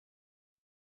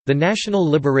The National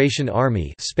Liberation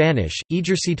Army Spanish,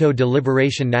 Ejército de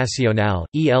Liberación Nacional,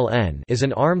 ELN, is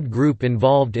an armed group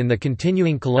involved in the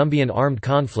continuing Colombian armed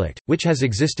conflict, which has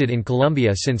existed in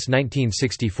Colombia since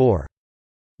 1964.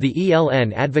 The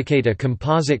ELN advocate a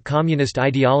composite communist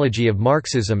ideology of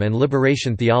Marxism and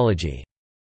liberation theology.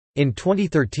 In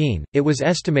 2013, it was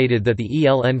estimated that the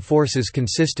ELN forces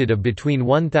consisted of between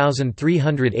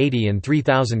 1,380 and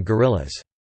 3,000 guerrillas.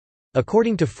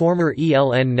 According to former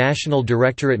ELN National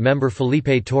Directorate member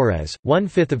Felipe Torres,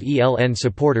 1/5 of ELN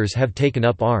supporters have taken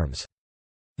up arms.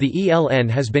 The ELN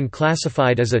has been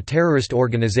classified as a terrorist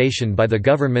organization by the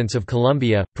governments of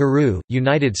Colombia, Peru,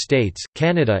 United States,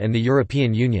 Canada and the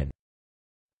European Union.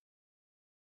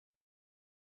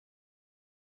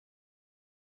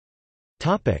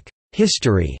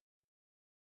 History.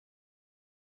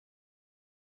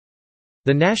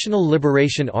 The National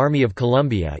Liberation Army of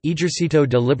Colombia Ejército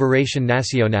de Liberación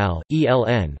Nacional,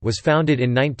 ELN, was founded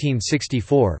in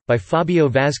 1964, by Fabio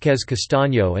Vázquez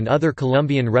Castaño and other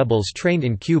Colombian rebels trained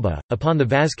in Cuba. Upon the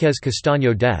Vázquez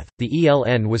Castaño death, the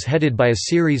ELN was headed by a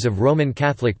series of Roman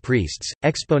Catholic priests,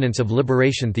 exponents of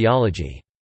liberation theology.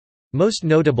 Most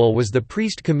notable was the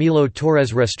priest Camilo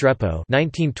Torres Restrepo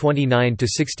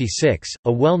 (1929–66),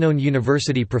 a well-known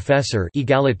university professor,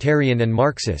 egalitarian and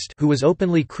Marxist, who was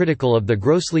openly critical of the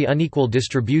grossly unequal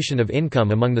distribution of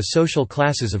income among the social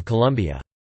classes of Colombia.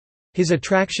 His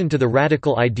attraction to the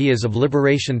radical ideas of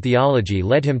liberation theology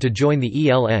led him to join the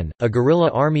ELN, a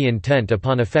guerrilla army intent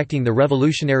upon effecting the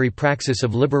revolutionary praxis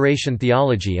of liberation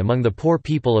theology among the poor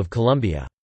people of Colombia.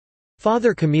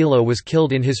 Father Camilo was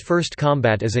killed in his first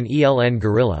combat as an ELN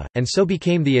guerrilla, and so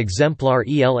became the exemplar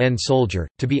ELN soldier,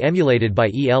 to be emulated by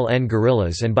ELN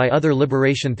guerrillas and by other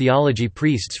liberation theology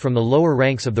priests from the lower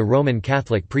ranks of the Roman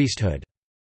Catholic priesthood.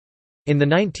 In the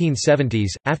 1970s,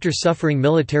 after suffering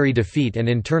military defeat and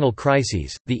internal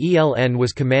crises, the ELN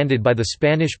was commanded by the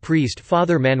Spanish priest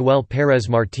Father Manuel Pérez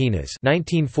Martínez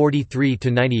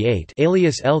 (1943–98),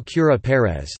 alias El Cura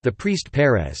Pérez, the priest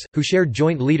Pérez, who shared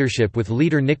joint leadership with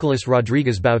leader Nicolas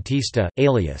Rodríguez Bautista,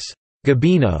 alias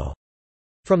Gabino.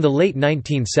 From the late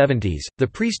 1970s, the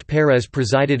priest Pérez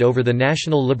presided over the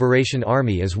National Liberation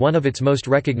Army as one of its most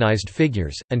recognized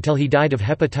figures, until he died of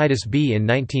hepatitis B in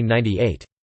 1998.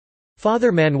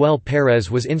 Father Manuel Pérez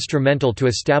was instrumental to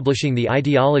establishing the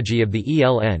ideology of the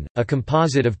ELN, a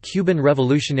composite of Cuban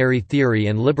revolutionary theory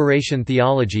and liberation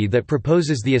theology that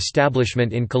proposes the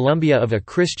establishment in Colombia of a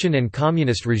Christian and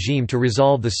communist regime to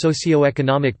resolve the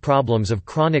socio-economic problems of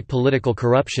chronic political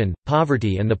corruption,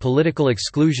 poverty and the political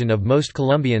exclusion of most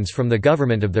Colombians from the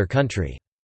government of their country.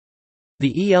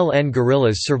 The ELN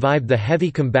guerrillas survived the heavy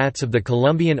combats of the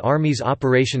Colombian Army's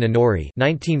Operation Anori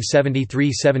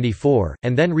 1973–74,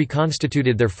 and then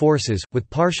reconstituted their forces, with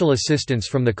partial assistance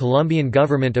from the Colombian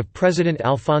government of President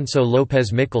Alfonso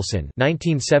López Michelsen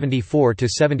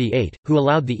 1974–78, who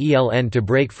allowed the ELN to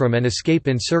break from and escape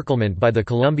encirclement by the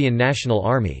Colombian National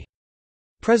Army.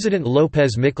 President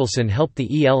López Michelsen helped the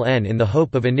ELN in the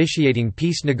hope of initiating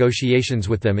peace negotiations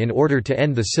with them in order to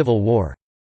end the civil war.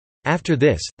 After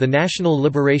this, the National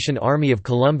Liberation Army of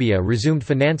Colombia resumed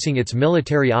financing its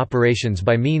military operations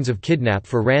by means of kidnap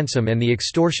for ransom and the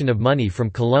extortion of money from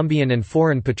Colombian and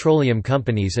foreign petroleum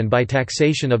companies and by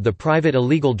taxation of the private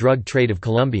illegal drug trade of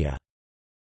Colombia.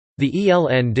 The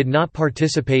ELN did not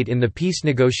participate in the peace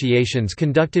negotiations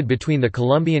conducted between the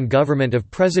Colombian government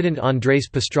of President Andrés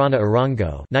Pastrana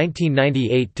Arango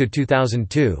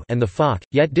 (1998–2002) and the FARC,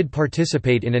 yet did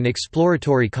participate in an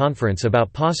exploratory conference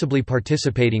about possibly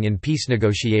participating in peace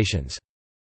negotiations.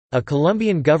 A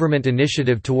Colombian government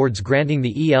initiative towards granting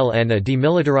the ELN a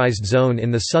demilitarized zone in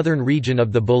the southern region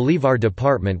of the Bolívar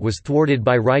Department was thwarted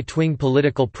by right-wing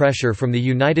political pressure from the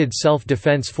United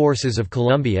Self-Defense Forces of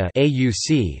Colombia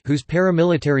 (AUC), whose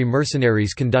paramilitary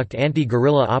mercenaries conduct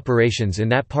anti-guerrilla operations in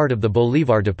that part of the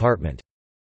Bolívar Department.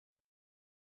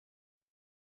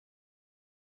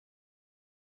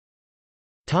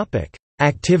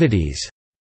 Activities.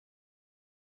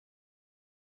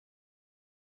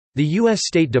 The U.S.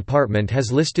 State Department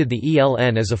has listed the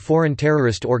ELN as a foreign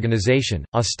terrorist organization,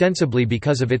 ostensibly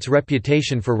because of its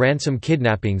reputation for ransom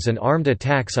kidnappings and armed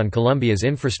attacks on Colombia's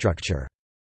infrastructure.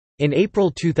 In April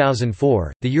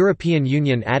 2004, the European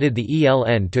Union added the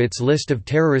ELN to its list of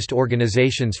terrorist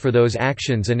organizations for those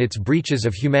actions and its breaches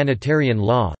of humanitarian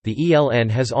law. The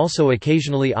ELN has also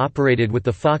occasionally operated with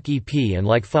the FARC-EP, and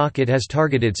like FARC, it has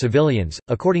targeted civilians,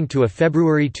 according to a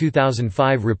February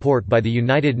 2005 report by the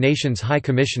United Nations High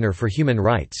Commissioner for Human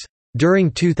Rights.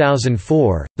 During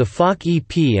 2004, the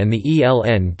FARC-EP and the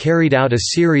ELN carried out a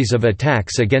series of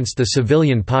attacks against the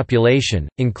civilian population,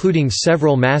 including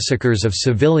several massacres of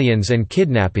civilians and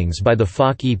kidnappings by the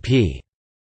FARC-EP.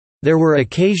 There were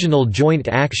occasional joint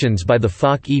actions by the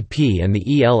FARC-EP and the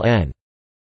ELN.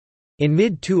 In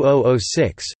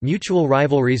mid-2006, mutual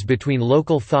rivalries between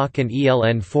local FARC and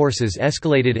ELN forces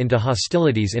escalated into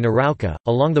hostilities in Arauca,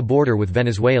 along the border with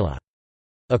Venezuela.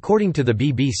 According to the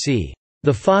BBC,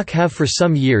 "The FARC have for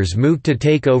some years moved to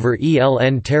take over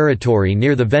ELN territory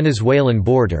near the Venezuelan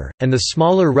border, and the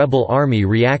smaller rebel army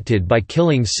reacted by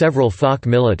killing several FARC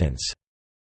militants."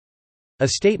 A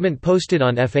statement posted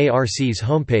on FARC's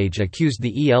homepage accused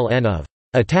the ELN of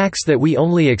 "attacks that we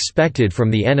only expected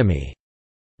from the enemy."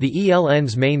 The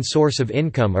ELN's main source of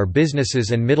income are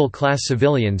businesses and middle-class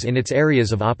civilians in its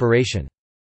areas of operation.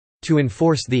 To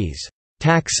enforce these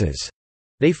taxes,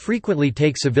 they frequently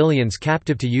take civilians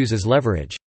captive to use as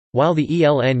leverage. While the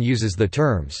ELN uses the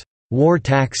terms war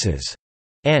taxes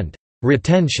and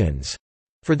retentions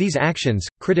for these actions,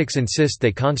 critics insist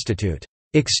they constitute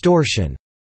extortion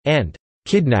and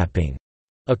kidnapping.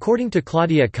 According to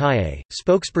Claudia Calle,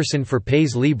 spokesperson for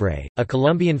Paz Libre, a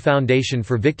Colombian foundation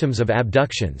for victims of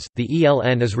abductions, the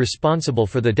ELN is responsible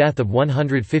for the death of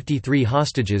 153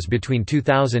 hostages between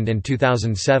 2000 and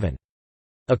 2007.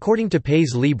 According to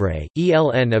Paz Libre,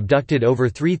 ELN abducted over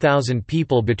 3,000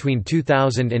 people between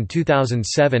 2000 and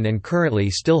 2007 and currently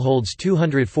still holds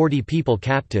 240 people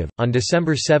captive. On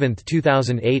December 7,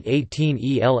 2008, 18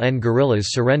 ELN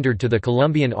guerrillas surrendered to the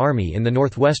Colombian army in the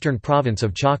northwestern province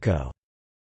of Chaco.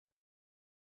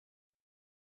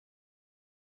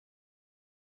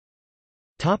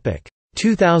 Topic: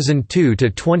 2002 to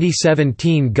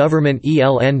 2017 government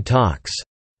ELN talks.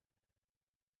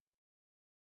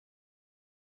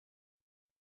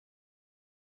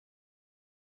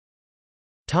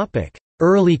 Topic: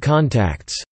 Early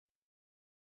contacts.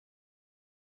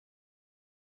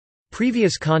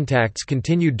 Previous contacts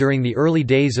continued during the early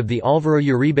days of the Álvaro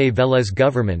Uribe Vélez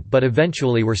government but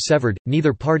eventually were severed,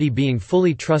 neither party being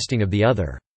fully trusting of the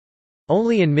other.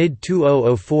 Only in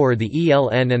mid-2004 the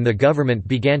ELN and the government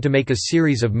began to make a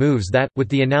series of moves that, with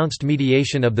the announced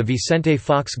mediation of the Vicente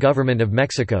Fox government of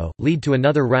Mexico, lead to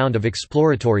another round of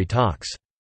exploratory talks.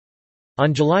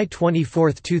 On July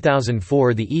 24,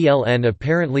 2004 the ELN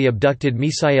apparently abducted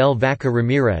Misael Vaca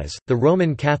Ramirez, the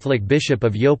Roman Catholic bishop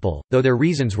of Yopal, though their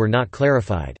reasons were not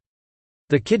clarified.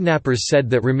 The kidnappers said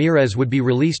that Ramirez would be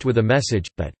released with a message,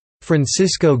 but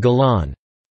Francisco Galán,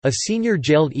 a senior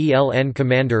jailed ELN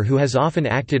commander who has often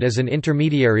acted as an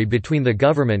intermediary between the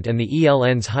government and the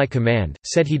ELN's high command,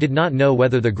 said he did not know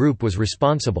whether the group was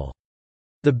responsible.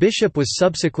 The bishop was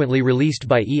subsequently released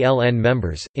by ELN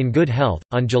members, in good health,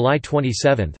 on July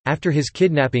 27, after his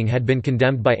kidnapping had been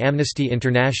condemned by Amnesty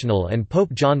International and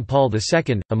Pope John Paul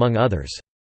II, among others.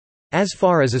 As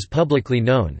far as is publicly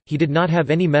known, he did not have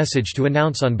any message to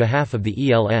announce on behalf of the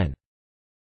ELN.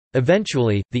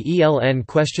 Eventually, the ELN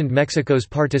questioned Mexico's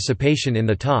participation in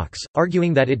the talks,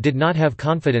 arguing that it did not have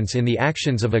confidence in the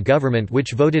actions of a government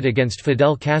which voted against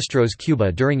Fidel Castro's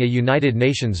Cuba during a United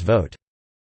Nations vote.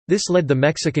 This led the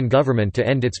Mexican government to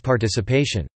end its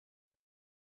participation.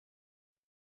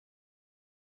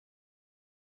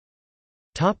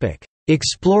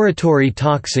 Exploratory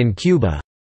talks in Cuba.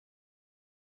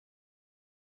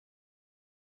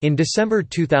 In December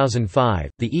 2005,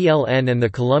 the ELN and the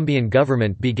Colombian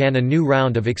government began a new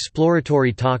round of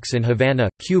exploratory talks in Havana,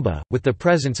 Cuba, with the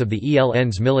presence of the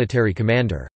ELN's military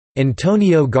commander,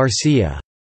 Antonio Garcia,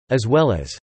 as well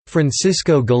as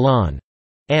Francisco Galán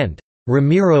and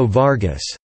Ramiro Vargas.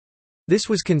 This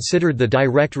was considered the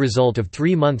direct result of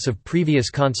 3 months of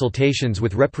previous consultations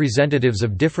with representatives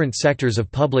of different sectors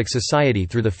of public society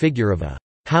through the figure of a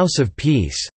 «House of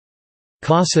Peace»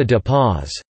 Casa de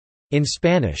Paz in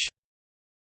Spanish.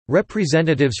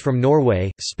 Representatives from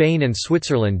Norway, Spain and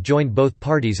Switzerland joined both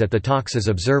parties at the talks as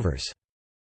observers.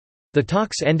 The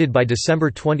talks ended by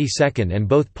December 22 and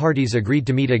both parties agreed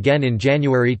to meet again in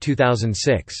January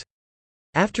 2006.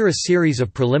 After a series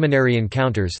of preliminary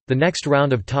encounters, the next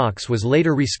round of talks was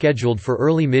later rescheduled for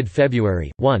early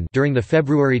mid-February. During the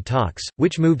February talks,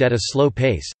 which moved at a slow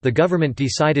pace, the government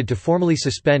decided to formally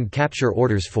suspend capture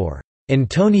orders for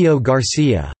Antonio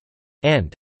Garcia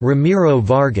and Ramiro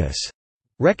Vargas,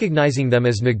 recognizing them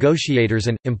as negotiators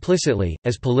and, implicitly,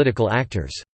 as political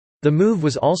actors. The move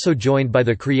was also joined by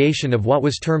the creation of what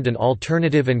was termed an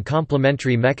alternative and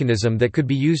complementary mechanism that could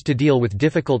be used to deal with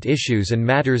difficult issues and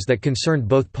matters that concerned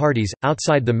both parties,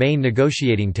 outside the main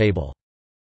negotiating table.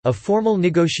 A formal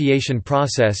negotiation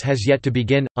process has yet to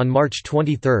begin. On March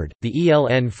 23, the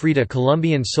ELN freed a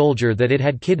Colombian soldier that it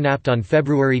had kidnapped on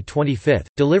February 25,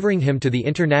 delivering him to the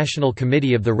International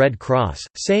Committee of the Red Cross,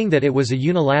 saying that it was a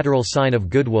unilateral sign of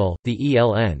goodwill. The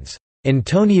ELN's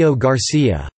Antonio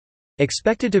Garcia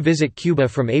Expected to visit Cuba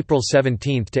from April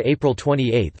 17 to April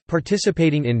 28,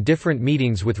 participating in different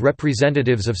meetings with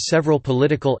representatives of several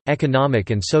political,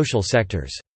 economic and social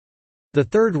sectors. The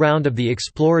third round of the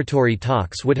exploratory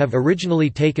talks would have originally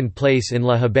taken place in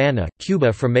La Habana,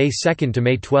 Cuba from May 2 to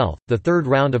May 12. The third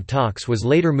round of talks was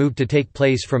later moved to take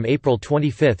place from April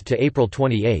 25 to April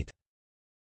 28.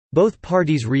 Both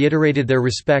parties reiterated their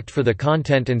respect for the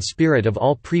content and spirit of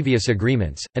all previous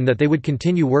agreements, and that they would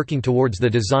continue working towards the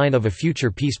design of a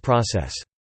future peace process.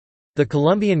 The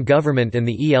Colombian government and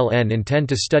the ELN intend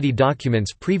to study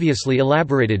documents previously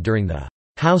elaborated during the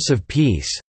House of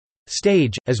Peace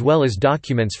stage, as well as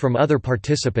documents from other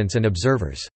participants and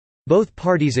observers. Both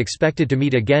parties expected to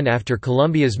meet again after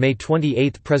Colombia's May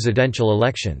 28 presidential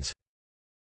elections.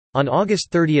 On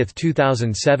August 30,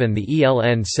 2007, the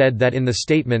ELN said that in the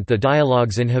statement the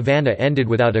dialogues in Havana ended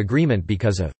without agreement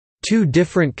because of two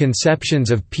different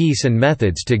conceptions of peace and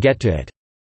methods to get to it.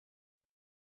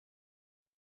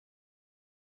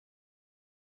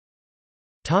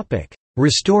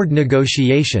 Restored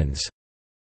negotiations.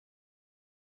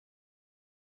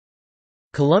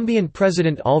 Colombian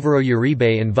President Álvaro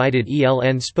Uribe invited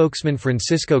ELN spokesman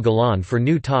Francisco Galán for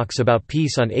new talks about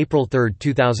peace on April 3,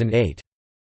 2008.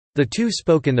 The two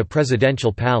spoke in the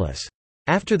presidential palace.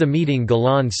 After the meeting,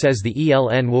 Galán says the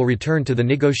ELN will return to the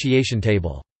negotiation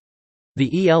table. The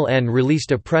ELN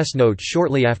released a press note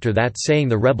shortly after that saying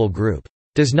the rebel group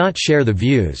does not share the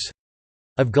views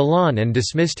of Galán and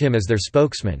dismissed him as their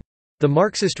spokesman. The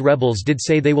Marxist rebels did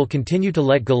say they will continue to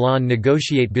let Galán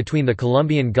negotiate between the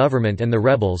Colombian government and the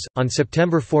rebels. On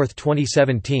September 4,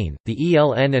 2017, the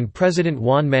ELN and President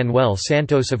Juan Manuel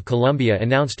Santos of Colombia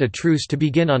announced a truce to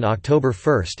begin on October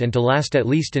 1 and to last at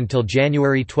least until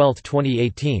January 12,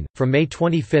 2018. From May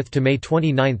 25 to May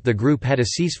 29, the group had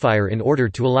a ceasefire in order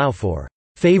to allow for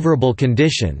favorable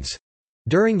conditions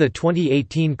during the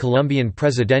 2018 Colombian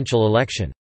presidential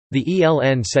election. The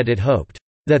ELN said it hoped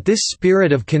that this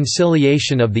spirit of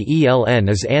conciliation of the ELN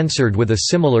is answered with a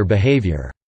similar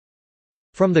behavior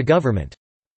from the government.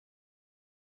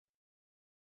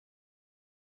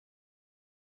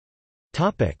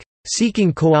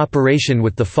 Seeking cooperation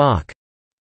with the FARC.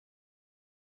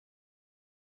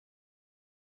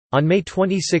 On May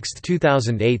 26,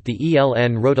 2008, the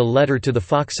ELN wrote a letter to the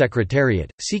FARC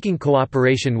Secretariat, seeking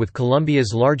cooperation with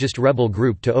Colombia's largest rebel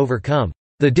group to overcome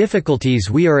the difficulties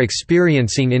we are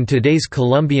experiencing in today's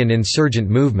Colombian insurgent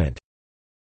movement.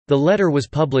 The letter was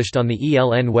published on the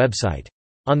ELN website.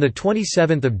 On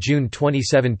 27 June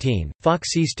 2017, FARC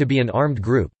ceased to be an armed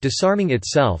group, disarming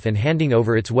itself and handing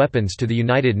over its weapons to the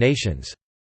United Nations.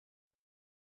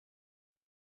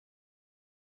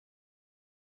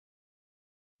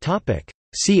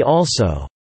 See also: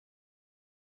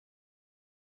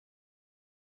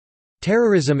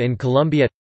 Terrorism in Colombia,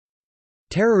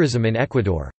 Terrorism in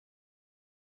Ecuador.